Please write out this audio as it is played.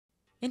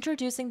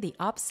Introducing the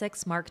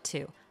Opsix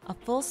Mk2, a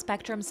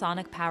full-spectrum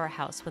sonic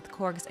powerhouse with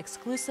KORG's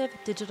exclusive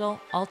digital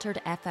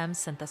Altered FM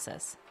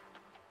synthesis.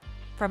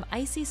 From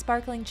icy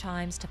sparkling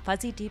chimes to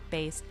fuzzy deep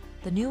bass,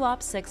 the new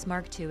Opsix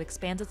Mk2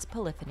 expands its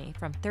polyphony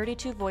from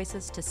 32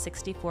 voices to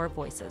 64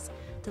 voices,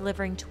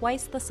 delivering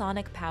twice the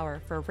sonic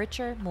power for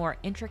richer, more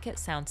intricate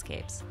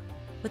soundscapes.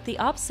 With the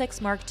Opsix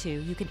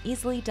Mk2, you can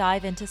easily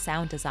dive into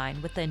sound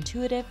design with the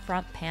intuitive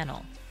front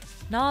panel.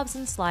 Knobs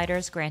and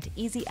sliders grant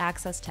easy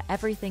access to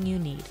everything you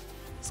need.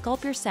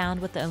 Sculpt your sound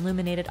with the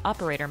illuminated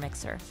operator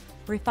mixer.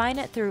 Refine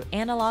it through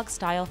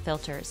analog-style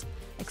filters.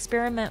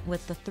 Experiment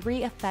with the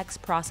 3 effects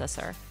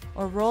processor,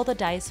 or roll the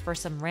dice for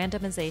some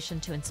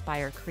randomization to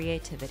inspire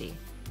creativity.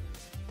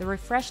 The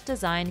refreshed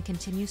design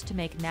continues to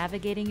make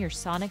navigating your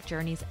sonic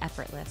journeys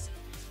effortless,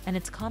 and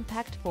its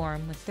compact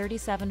form with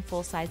 37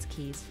 full-size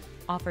keys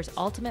offers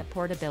ultimate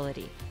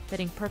portability,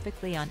 fitting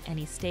perfectly on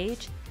any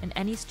stage, in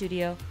any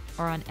studio,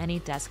 or on any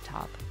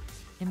desktop.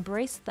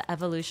 Embrace the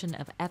evolution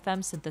of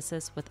FM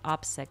synthesis with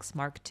Opsix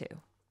Mk2.